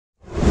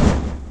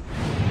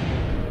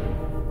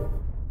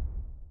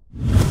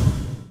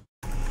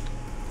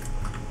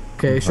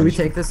Okay, should we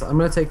take this? I'm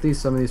gonna take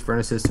some of these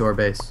furnaces to our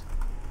base.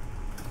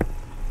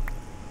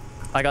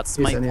 I got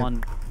smite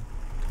one.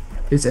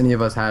 In case any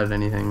of us had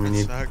anything we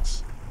need.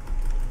 Sucks.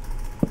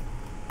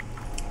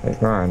 Hey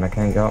Ryan, I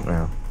can't go up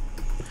now.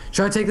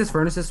 Should I take this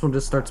furnaces? We'll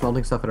just start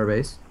smelting stuff at our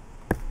base.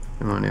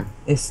 Come on, you.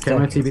 It's Okay, I'm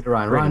gonna TP to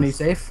Ryan. Ryan, are you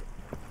safe?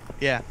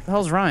 Yeah. The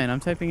hell's Ryan? I'm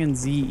typing in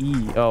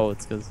ZE. Oh,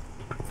 it's because.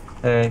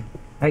 Hey.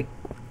 Hey.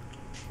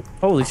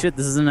 Holy shit,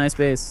 this is a nice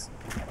base.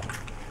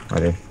 I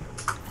do.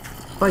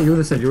 I thought you would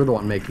have said you were the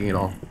one making it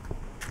all.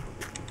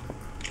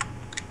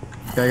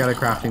 Okay, I got a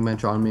crafting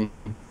bench on me.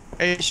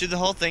 Hey, should the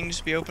whole thing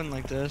just be open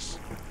like this?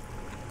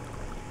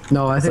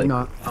 No, I think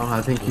not. Oh,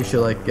 I think you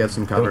should like get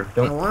some cover.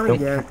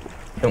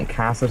 Don't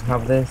casters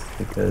have this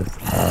because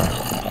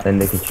then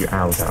they get you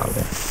out of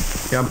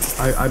it.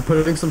 Yeah, I'm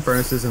putting some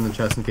furnaces in the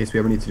chest in case we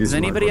ever need to do. Does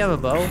anybody have a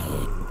bow?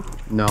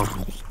 No.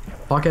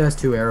 Pocket has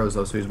 2 arrows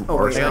though, so he's.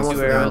 Oh, wait, I got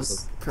 2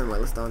 arrows. Turn my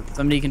list on.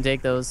 Somebody can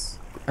take those.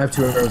 I have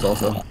 2 arrows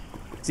also.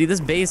 See,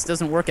 this base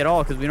doesn't work at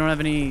all because we don't have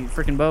any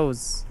freaking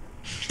bows.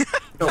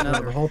 No,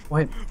 the whole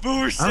point. But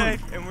we're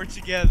safe and we're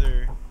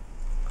together.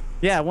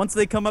 Yeah, once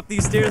they come up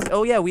these stairs.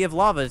 Oh yeah, we have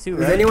lava too,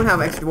 right? Does anyone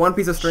have extra 1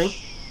 piece of string?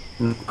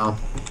 No.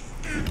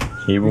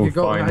 He will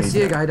Go, find I me.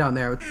 see a guy down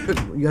there.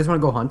 You guys want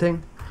to go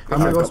hunting? I'm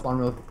gonna go spawn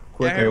real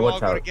quick. Yeah, here, we'll all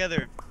watch go out. together.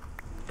 Okay,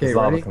 There's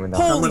lava ready? coming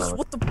down. Holy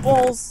what the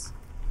balls!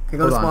 Okay,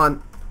 go to Hold on.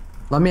 spawn.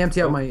 Let me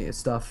empty out my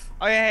stuff.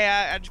 Oh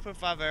yeah, I just put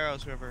 5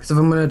 arrows, whoever. Because if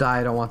I'm gonna die,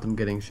 I don't want them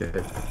getting shit.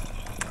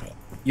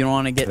 You don't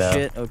want to get No.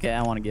 shit? Okay,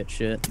 I want to get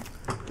shit.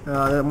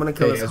 I'm gonna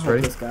kill Okay, this guys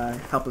ready? helpless guy.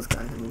 Helpless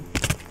guy, I mean.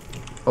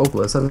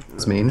 Hopeless,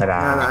 that's mean.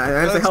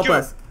 I Let's say go.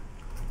 helpless.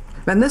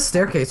 Man, this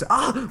staircase.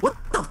 Ah, what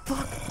the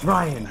fuck?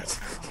 Ryan.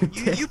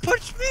 You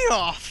pushed me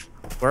off.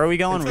 Where are we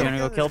going? We're go. gonna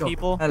go kill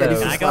people? Hello.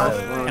 Can I go?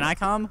 Hello. Can I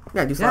come?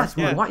 Yeah, do slash. Yes,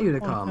 we Yeah. want you to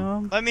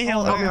come. Let me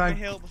heal. help me, Let Ryan. me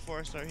heal before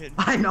I start hitting.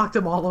 I knocked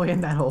him all the way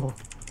in that hole.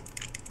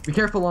 Be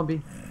careful,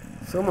 Lumpy.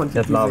 Someone's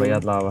You had lava, you using-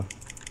 had lava.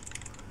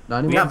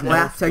 Not We anymore. have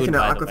laugh food, section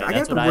by of the way. I That's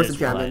got the what I worst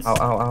just enchantments.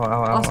 realized. Ow, ow, ow,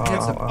 ow, Let's ow, get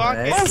ow, some ow, ow.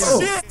 eggs.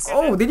 Oh shit!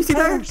 Oh, did you see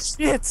that?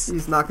 Shit!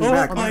 He's knocking Oh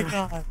back. my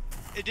god!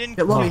 It didn't.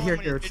 Get Lumpy come here,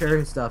 when here, it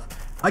cherry stuff.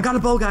 I got a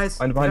bow, guys.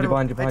 Behind you, behind you,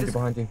 behind you, behind you,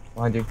 behind you,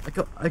 behind you.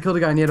 I killed a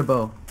guy and he had a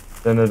bow.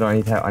 No, no, no, I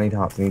need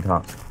hops, I need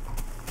hops.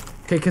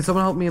 Okay, can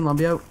someone help me and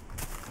Lumpy out?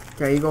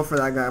 Okay, you go for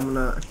that guy. I'm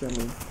gonna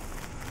actually.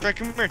 Right,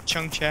 come here,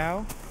 Chung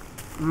Chow.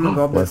 I'm gonna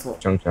go up Yes, this.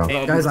 junk chow.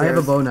 Hey, Guys, I have a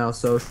Upstairs. bow now,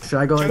 so should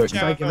I go? Chunk Should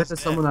I chow give it to goes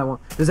someone that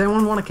want? Does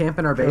anyone want to camp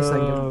in our base? I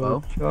can give him a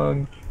bow.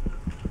 Chunk.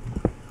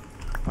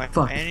 Like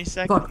Fuck. any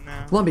second Fuck.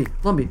 now. Lumpy.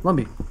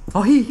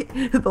 Oh,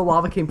 the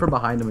lava came from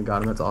behind him and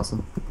got him. That's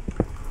awesome.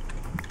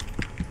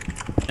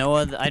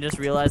 Noah, I just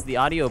realized the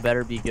audio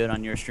better be good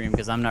on your stream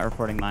because I'm not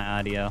recording my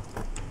audio.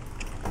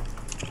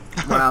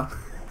 Wow.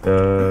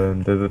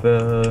 Dun, dun, dun,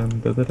 dun, dun,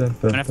 dun, dun, I'm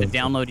gonna have to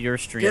download your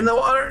stream. In the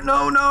water.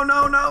 No.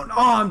 Oh,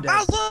 I'm dead.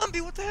 Ah,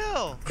 Lumpy, what the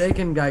hell?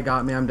 Bacon guy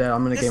got me. I'm dead.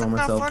 I'm gonna This game is on not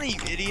myself. funny, you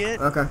idiot.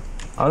 Okay.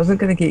 I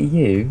wasn't gonna get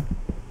you.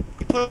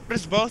 He put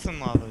us both in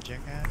lava,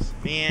 jackass.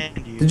 Me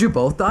and you. Did you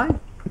both die?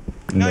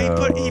 No,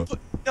 No. he put.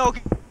 No,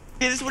 okay,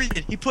 this is what he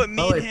did. He put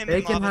me Oh, and wait, him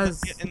Bacon in lava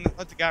has- and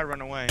let the guy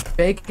run away.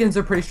 Bacon's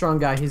a pretty strong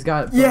guy. He's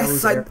got.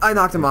 Yes, bows, I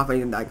knocked him off. I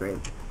didn't die. Great.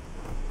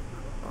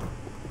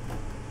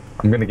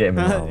 I'm gonna get him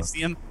in You lava. see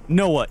him?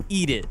 Noah,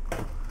 eat it.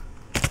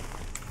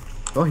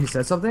 Oh, he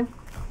said something.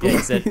 Yeah, he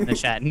said in the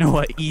chat,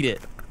 Noah, eat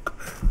it.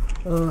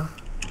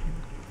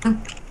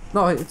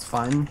 No, it's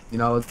fine. You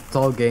know, it's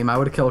all game. I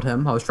would have killed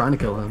him. I was trying to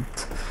kill him.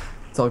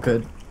 It's all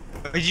good.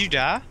 Did you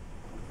die?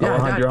 Yeah, Oh,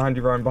 I behind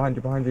you, Ryan, behind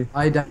you, behind you.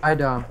 I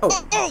died.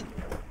 Oh!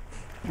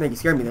 Man, you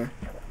scared me there.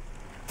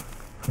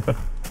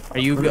 Are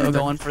you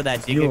going for that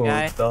Giga You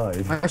guy?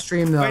 died. My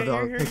stream, Wait, the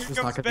here picture's comes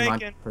not gonna be mine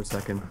Bacon. for a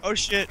second. Oh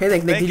shit. Hey,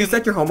 Nick, did you Bacon,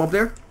 set your home up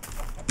there?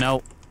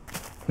 No.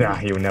 Nah,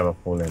 he will never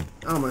fall in.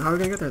 Oh my, how are we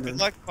gonna get there then?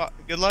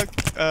 Good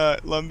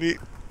luck, Lumpy.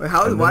 Wait,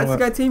 how? And Why then is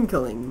the what? guy team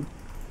killing?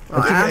 Oh,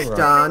 What'd you Ash do,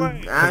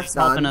 John, Ash He's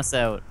helping John. us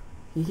out.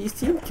 He's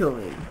team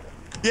killing.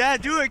 Yeah,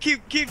 do it.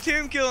 Keep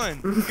team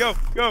killing. Go.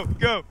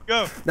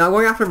 Now I'm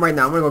going after him right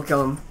now. I'm gonna go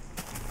kill him.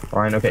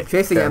 Ryan, okay.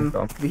 Chasing go, him.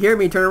 go. If you hear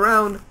me, turn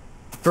around.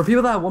 For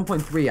people that have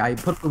 1.3, I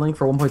put the link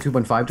for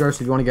 1.2.5 jar, so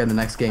if you want to get in the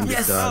next game,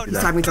 Yes! just do He's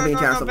that. typing something in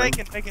chat or something.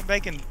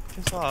 Bacon.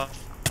 Piss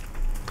off.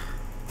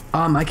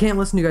 I can't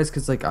listen to you guys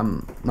because like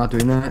I'm not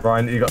doing that.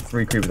 Ryan, you got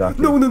 3 creepers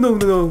after No.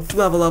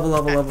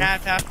 Level.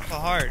 Half the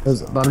heart.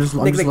 But I'm just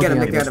Nick, looking get him,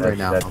 at Nick, this get him. right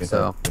now,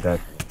 so You're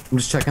dead. I'm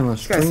just checking the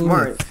This guy's stream.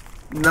 smart.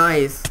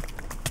 Nice.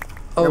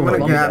 Oh, I'm gonna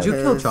Lumpy, grab did you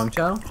kill his- Chung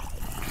Chow?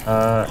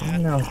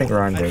 No, I think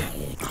Ryan did.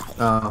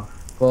 Oh,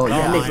 well,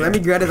 yeah. Nick, let me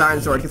grab his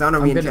iron sword because I don't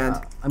I'm know good.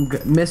 re-enchant. I'm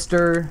good.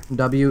 Mr.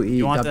 W E.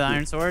 You want the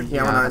iron sword?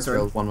 Yeah, I want iron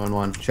sword.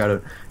 111. Shout out.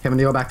 Okay, I'm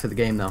gonna go back to the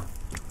game now.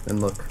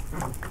 Then look.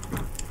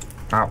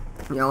 Ow.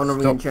 Yeah, I want to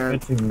Stop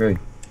re-enchant. hitting me.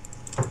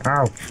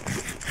 Ow.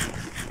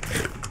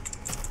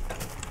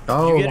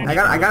 Oh, get it?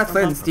 I got a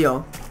flint and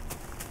steel.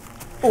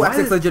 Oh, why XX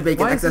is- legit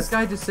bacon. Why is this XX.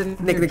 guy just sitting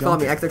Nick, here they call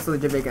me jumping? XX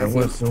legit bacon. I That see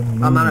was him.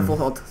 so I'm not at mean. full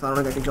health, so I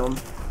don't think I can kill him.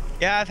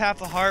 Yeah, I have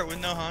half a heart with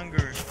no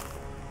hunger.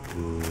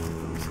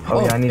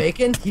 Oh, yeah, I need.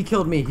 Bacon? He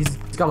killed me. He's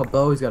got a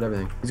bow. He's got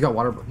everything. He's got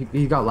water.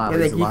 He got lava.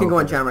 Yeah, He's Nick, a you can go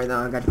lava on channel right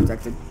now. I got you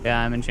protected. Yeah,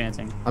 I'm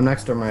enchanting. I'm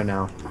next to him right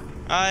now.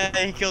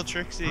 I killed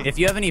Trixie. If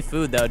you have any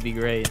food, that would be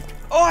great.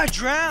 Oh, I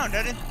drowned.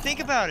 I didn't think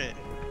about it.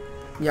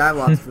 Yeah, I have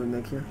lots of food,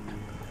 Nick, here.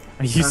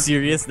 Are you Huh?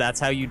 serious? That's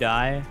how you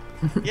die?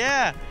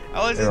 Yeah, I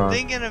You're wasn't wrong.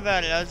 thinking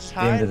about it. I was just Be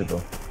hiding.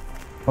 invisible.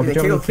 Oh, Nick,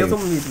 Joe, kill me some too.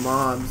 of these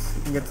mobs.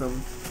 You can get some.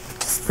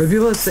 For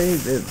people that say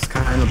it's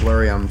kind of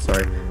blurry, I'm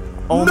sorry.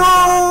 Oh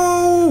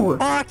No!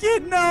 Fuck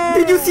it, no!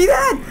 Did you see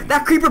that?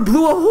 That creeper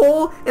blew a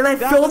hole and I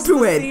fell was to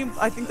the it. same-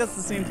 I think that's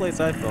the same place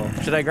I fell.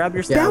 Should I grab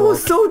your Yeah, stuff? That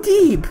was so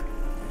deep.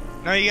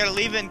 No, you gotta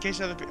leave it in case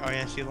other people. Oh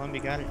yeah, see,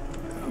 Lumby got it.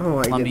 Oh,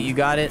 I Lumby, didn't. you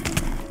got it?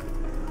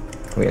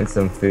 We're getting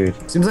some food.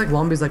 Seems like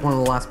Lumby's like one of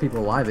the last people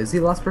alive. Is he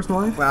the last person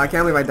alive? Wow, I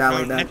can't believe I died Oh,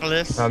 like that.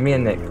 Nicholas. Me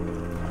and Nick.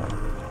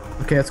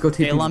 Okay, let's go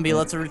TP. Hey, Lumby,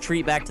 let's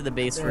retreat back to the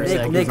base for a Nick,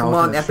 second. Nick, come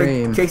on, Alternate epic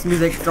stream. chase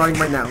music starting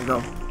right now. Go.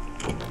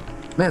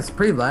 Man, it's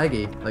pretty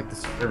laggy, like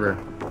this server.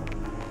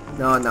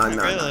 No, no,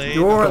 no. Really?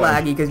 You're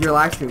laggy because you're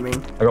live streaming.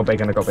 I got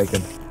bacon. I got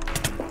bacon.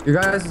 Your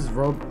guys'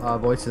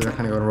 voices are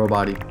kind of going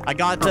robot-y. I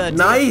got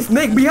Nice,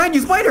 Nick, behind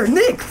you, Spider,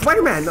 Nick,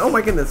 Spider-Man. Oh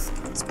my goodness.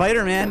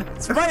 Spider-Man!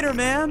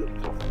 Spider-Man!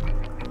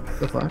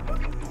 So far.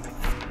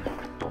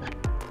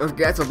 Okay,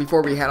 guys, so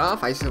before we head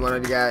off, I just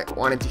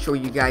wanted to show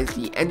you guys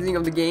the ending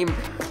of the game,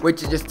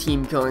 which is just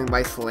team killing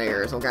by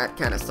Slayer, so that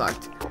kind of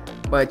sucked.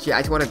 But yeah,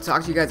 I just wanted to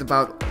talk to you guys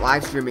about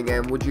live streaming,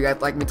 and would you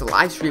guys like me to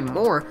live stream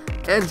more?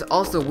 And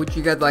also, would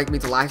you guys like me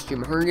to live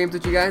stream Hunger Games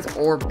with you guys,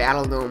 or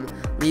Battledome?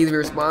 Leave your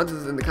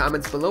responses in the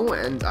comments below,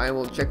 and I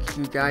will check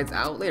you guys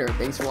out later.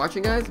 Thanks for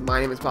watching, guys. My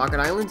name is Pocket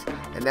Island,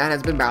 and that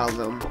has been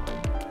Battledome.